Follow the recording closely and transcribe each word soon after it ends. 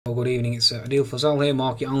Well, good evening, it's Adil Fazal here,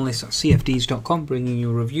 market analyst at CFDs.com, bringing you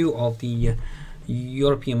a review of the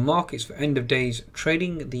European markets for end of days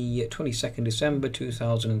trading, the 22nd December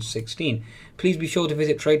 2016. Please be sure to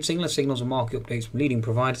visit Trade Signal, signals and market updates from leading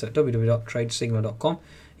providers at www.tradesignal.com.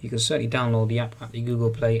 You can certainly download the app at the Google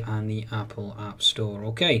Play and the Apple App Store.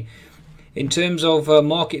 Okay, in terms of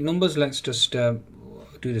market numbers, let's just do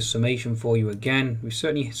the summation for you again. We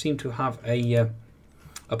certainly seem to have a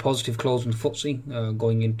positive close in FTSE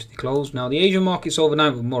going into the close. Now the Asian markets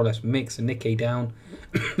overnight were more or less mixed. The Nikkei down,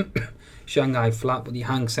 Shanghai flat, but the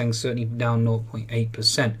Hang Seng certainly down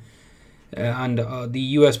 0.8%. And the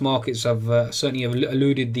US markets have certainly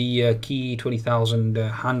eluded the key 20,000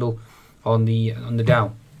 handle on the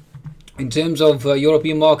Dow. In terms of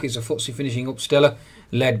European markets, the FTSE finishing up stellar,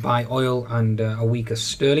 led by oil and a weaker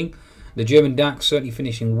sterling. The German DAX certainly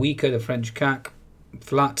finishing weaker. The French CAC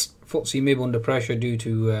flat. FTSE MIB under pressure due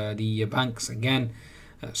to the banks again,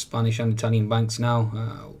 Spanish and Italian banks now,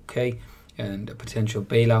 okay, and a potential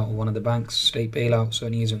bailout of one of the banks, state bailout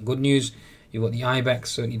certainly isn't good news. You've got the IBEX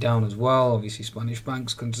certainly down as well, obviously Spanish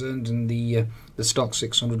banks concerned, and the stock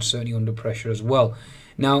 600 certainly under pressure as well.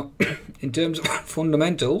 Now, in terms of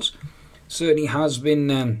fundamentals, certainly has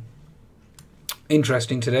been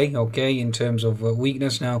interesting today, okay, in terms of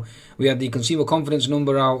weakness. Now, we had the consumer confidence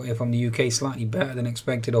number out from the UK, slightly better than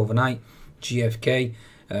expected overnight, GFK.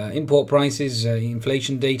 Import prices,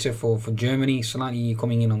 inflation data for Germany, slightly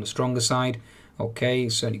coming in on the stronger side, okay,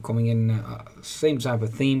 certainly coming in, same type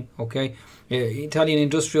of theme, okay. Italian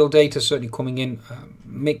industrial data certainly coming in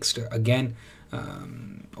mixed again.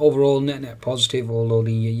 Overall net positive, although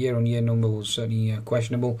the year-on-year number was certainly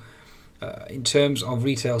questionable. In terms of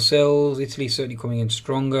retail sales, Italy certainly coming in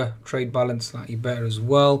stronger, trade balance slightly better as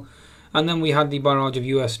well. And then we had the barrage of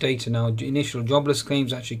US data. Now, initial jobless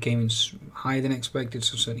claims actually came in higher than expected,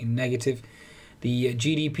 so certainly negative. The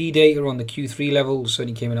GDP data on the Q3 level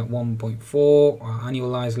certainly came in at 1.4. Our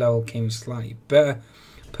annualized level came in slightly better.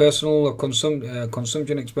 Personal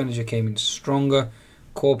consumption expenditure came in stronger.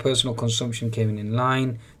 Core personal consumption came in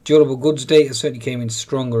line. Durable goods data certainly came in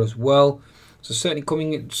stronger as well. So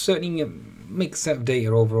certainly a mixed set of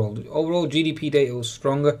data overall. Overall GDP data was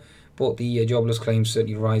stronger, but the jobless claims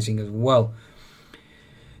certainly rising as well.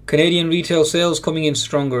 Canadian retail sales coming in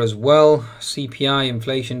stronger as well. CPI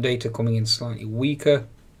inflation data coming in slightly weaker.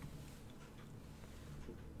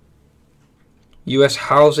 US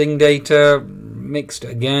housing data mixed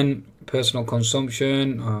again. Personal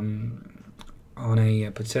consumption on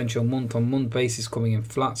a potential month-on-month basis coming in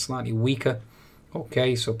flat, slightly weaker.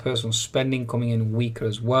 Okay, so personal spending coming in weaker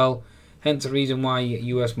as well. Hence the reason why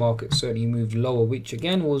US market certainly moved lower, which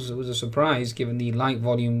again was a surprise given the light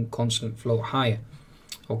volume constant flow higher.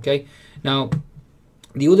 Okay, now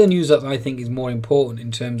the other news that I think is more important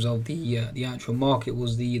in terms of the actual market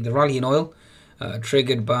was the rally in oil,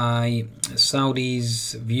 triggered by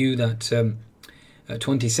Saudi's view that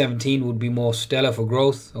 2017 would be more stellar for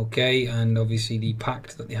growth. Okay, and obviously the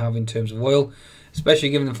pact that they have in terms of oil, especially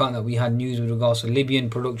given the fact that we had news with regards to Libyan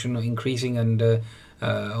production increasing and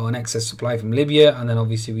on excess supply from Libya, and then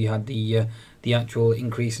obviously we had the actual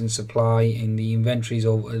increase in supply in the inventories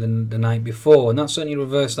over the night before, and that certainly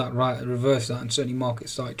reversed that, and certainly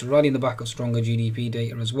markets started to rally in the back of stronger GDP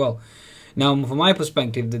data as well. Now, from my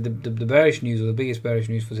perspective, the bearish news, or the biggest bearish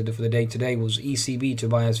news for the day today, was ECB to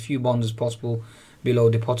buy as few bonds as possible below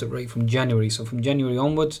deposit rate from January. So from January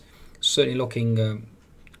onwards, certainly looking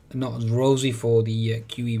not as rosy for the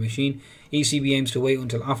QE machine. ECB aims to wait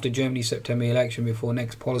until after Germany's September election before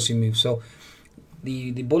next policy move. So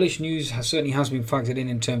the bullish news certainly has been factored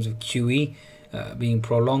in terms of QE being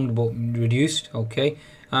prolonged but reduced. Okay,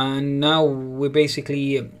 and now we're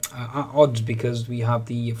basically at odds because we have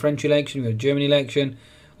the French election, we have the German election.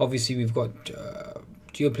 Obviously, we've got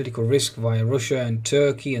geopolitical risk via Russia and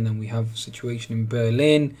Turkey, and then we have a situation in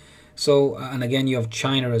Berlin. So, and again, you have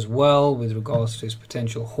China as well with regards to his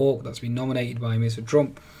potential hawk that's been nominated by Mr.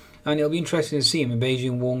 Trump. And it'll be interesting to see him in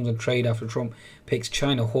Beijing warns on trade after Trump picks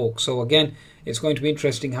China hawk. So again, it's going to be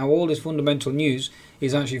interesting how all this fundamental news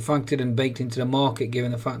is actually factored and baked into the market,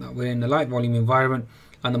 given the fact that we're in a light volume environment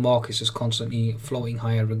and the markets is constantly floating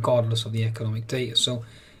higher regardless of the economic data. So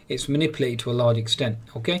it's manipulated to a large extent.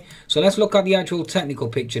 Okay, so let's look at the actual technical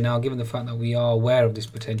picture now, given the fact that we are aware of this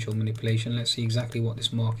potential manipulation. Let's see exactly what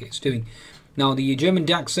this market is doing. Now, the German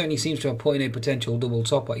DAX certainly seems to have put in a potential double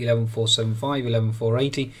top at 11,475,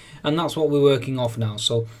 11,480, and that's what we're working off now.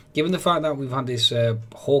 So given the fact that we've had this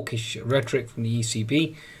hawkish rhetoric from the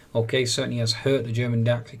ECB, okay, certainly has hurt the German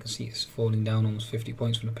DAX. You can see it's falling down almost 50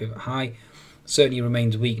 points from the pivot high. Certainly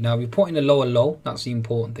remains weak. Now, we've put in a lower low. That's the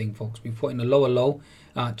important thing, folks. We've put in a lower low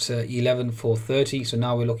at 11,430. So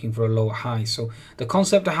now we're looking for a lower high. So the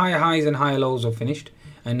concept of higher highs and higher lows are finished,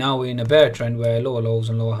 and now we're in a bear trend where lower lows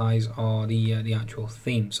and lower highs are the actual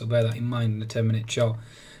theme. So bear that in mind in the 10-minute chart.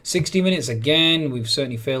 60 minutes, again, we've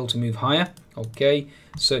certainly failed to move higher. Okay,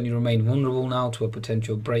 certainly remain vulnerable now to a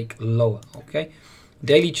potential break lower. Okay,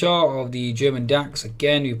 daily chart of the German DAX,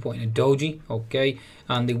 again, we're putting a doji. Okay,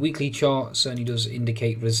 and the weekly chart certainly does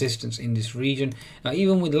indicate resistance in this region. Now,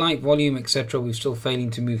 even with light volume, etc., we're still failing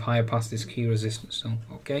to move higher past this key resistance. So,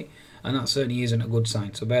 okay, and that certainly isn't a good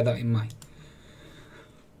sign. So bear that in mind.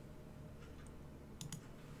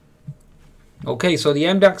 Okay, so the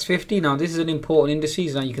MDAX 50, now this is an important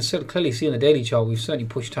indices. Now you can clearly see on the daily chart we've certainly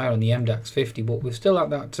pushed higher on the MDAX 50, but we're still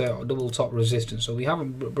at that double top resistance, so we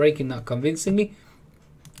haven't breaking that convincingly,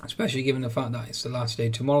 especially given the fact that it's the last day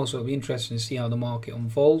tomorrow. So it'll be interesting to see how the market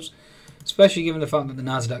unfolds, especially given the fact that the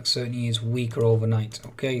Nasdaq certainly is weaker overnight.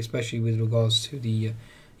 Okay, especially with regards to the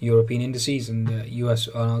European indices and US.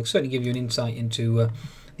 I'll certainly give you an insight into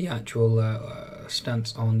the actual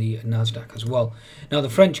stance on the Nasdaq as well. Now the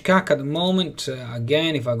French CAC at the moment,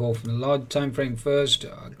 again, if I go from the large time frame first,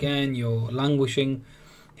 again you're languishing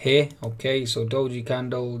here. Okay, so doji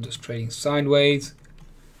candle just trading sideways.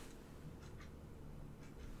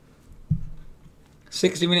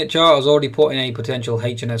 60-minute chart has already put in a potential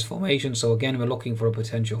H&S formation, so again we're looking for a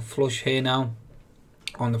potential flush here now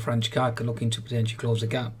on the French CAC, looking to potentially close the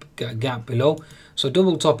gap below. So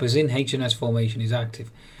double top is in, H&S formation is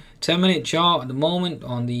active. 10-minute chart at the moment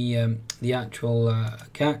on the actual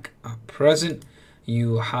CAC at present,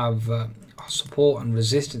 you have support and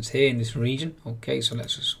resistance here in this region. Okay, so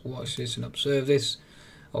let's just watch this and observe this.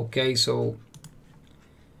 Okay, so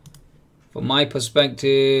from my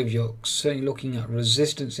perspective, you're certainly looking at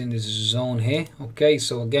resistance in this zone here. Okay,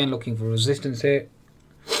 so again looking for resistance here.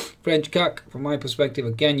 French CAC, from my perspective,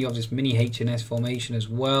 again you have this mini H&S formation as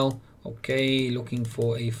well. Okay, looking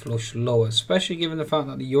for a flush lower, especially given the fact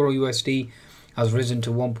that the Euro USD has risen to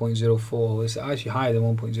 1.04. It's actually higher than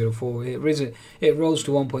 1.04. It rose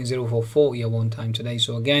to 1.0440 at one time today.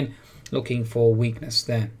 So again, looking for weakness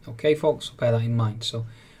there. Okay, folks, bear that in mind. So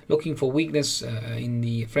looking for weakness in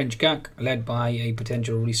the French CAC, led by a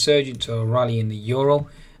potential resurgence or rally in the Euro,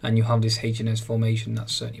 and you have this H&S formation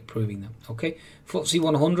that's certainly proving that. Okay, FTSE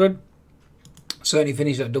 100 certainly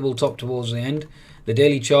finished at double top towards the end. The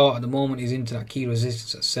daily chart at the moment is into that key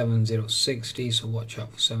resistance at 7060, so watch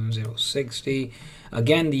out for 7060.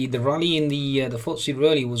 Again, the rally in the FTSE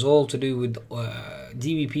really was all to do with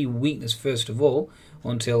GBP weakness first of all,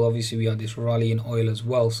 until obviously we had this rally in oil as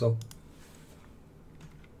well. So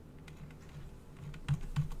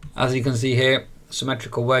as you can see here,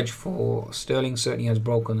 symmetrical wedge for sterling certainly has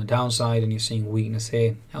broken the downside, and you're seeing weakness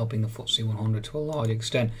here helping the FTSE 100 to a large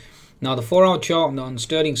extent. Now the 4-hour chart on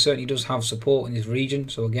sterling certainly does have support in this region,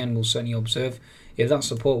 so again we'll certainly observe. If that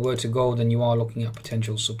support were to go, then you are looking at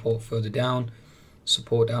potential support further down,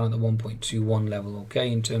 support down at the 1.21 level.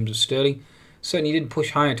 Okay, in terms of sterling, certainly did push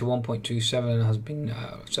higher to 1.27 and has been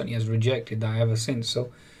certainly has rejected that ever since.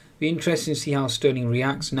 So be interesting to see how sterling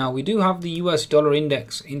reacts. Now we do have the US dollar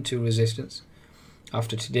index into resistance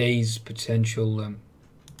after today's potential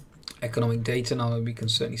economic data. Now we can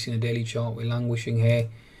certainly see in the daily chart we're languishing here.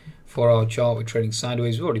 4-hour chart we're trading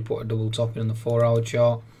sideways. We've already put a double top in on the 4-hour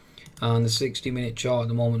chart, and the 60-minute chart at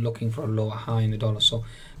the moment looking for a lower high in the dollar. So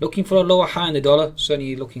looking for a lower high in the dollar,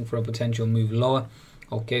 certainly looking for a potential move lower.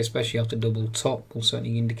 Okay, especially after double top will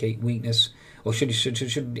certainly indicate weakness, or should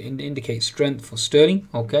indicate strength for sterling.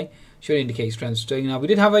 Okay, should indicate strength for sterling. Now we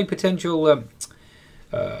did have a potential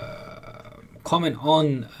comment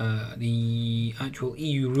on the actual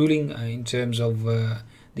EU ruling in terms of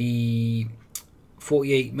the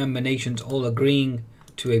 48 member nations all agreeing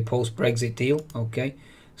to a post-Brexit deal. Okay,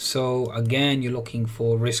 so again you're looking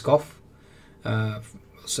for risk off.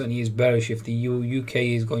 Certainly is bearish if the UK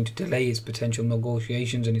is going to delay its potential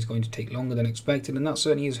negotiations and it's going to take longer than expected, and that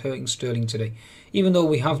certainly is hurting sterling today, even though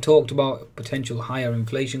we have talked about potential higher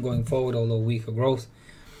inflation going forward, although weaker growth.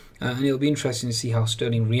 And it'll be interesting to see how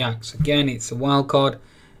sterling reacts. Again, it's a wild card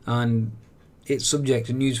and it's subject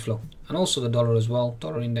to news flow, and also the dollar as well.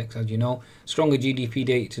 Dollar index, as you know, stronger GDP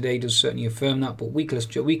data today does certainly affirm that, but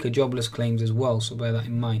weaker jobless claims as well, so bear that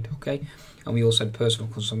in mind. Okay, and we also had personal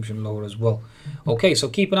consumption lower as well. Okay, so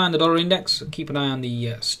keep an eye on the dollar index, keep an eye on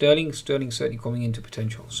the sterling certainly coming into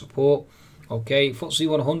potential support. Okay, FTSE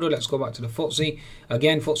 100, let's go back to the FTSE.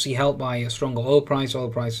 Again, FTSE helped by a stronger oil price. Oil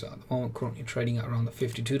price at the moment currently trading at around the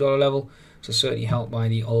 $52 level. So certainly helped by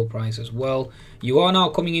the oil price as well. You are now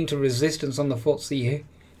coming into resistance on the FTSE here.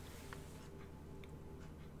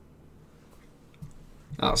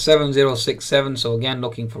 at 7067. So again,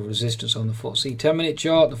 looking for resistance on the FTSE 10-minute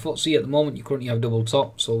chart. The FTSE at the moment, you currently have double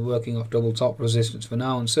top, so working off double top resistance for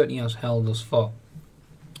now, and certainly has held thus far.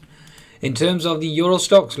 In terms of the Euro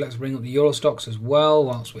stocks, let's bring up the Euro stocks as well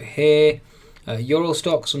whilst we're here. Euro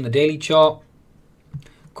stocks on the daily chart,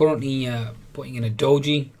 currently putting in a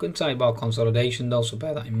doji. Good sidebar consolidation though, so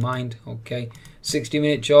bear that in mind. Okay,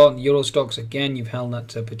 60-minute chart, the Euro stocks again, you've held that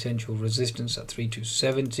potential resistance at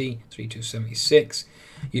 3270, 3276.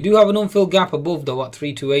 You do have an unfilled gap above though at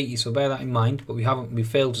 3280, so bear that in mind. But we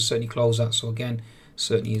failed to certainly close that, so again,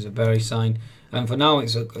 certainly is a bearish sign. And for now,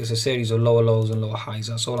 it's a series of lower lows and lower highs.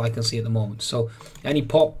 That's all I can see at the moment. So any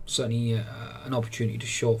pop, certainly an opportunity to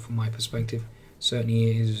short from my perspective.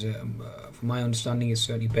 Certainly is, from my understanding, is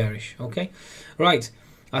certainly bearish. Okay, right.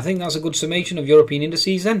 I think that's a good summation of European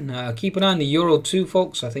indices then. Keep an eye on the Euro too,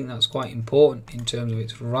 folks. I think that's quite important in terms of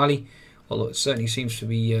its rally. Although it certainly seems to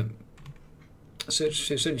be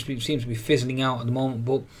fizzling out at the moment.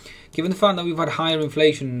 But given the fact that we've had higher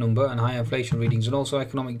inflation number and higher inflation readings, and also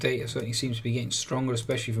economic data certainly seems to be getting stronger,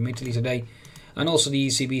 especially from Italy today, and also the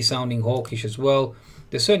ECB sounding hawkish as well,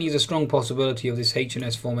 there certainly is a strong possibility of this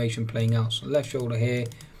H&S formation playing out. So left shoulder here,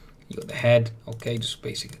 you got the head, okay, just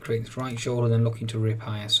basically creating this right shoulder, then looking to rip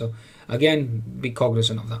higher. So again, be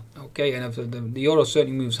cognizant of that. Okay, and if the euro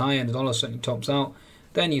certainly moves higher and the dollar certainly tops out,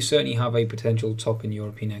 then you certainly have a potential top in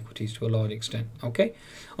European equities to a large extent. Okay.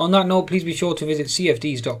 On that note, please be sure to visit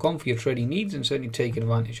cfds.com for your trading needs and certainly take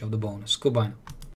advantage of the bonus. Goodbye now.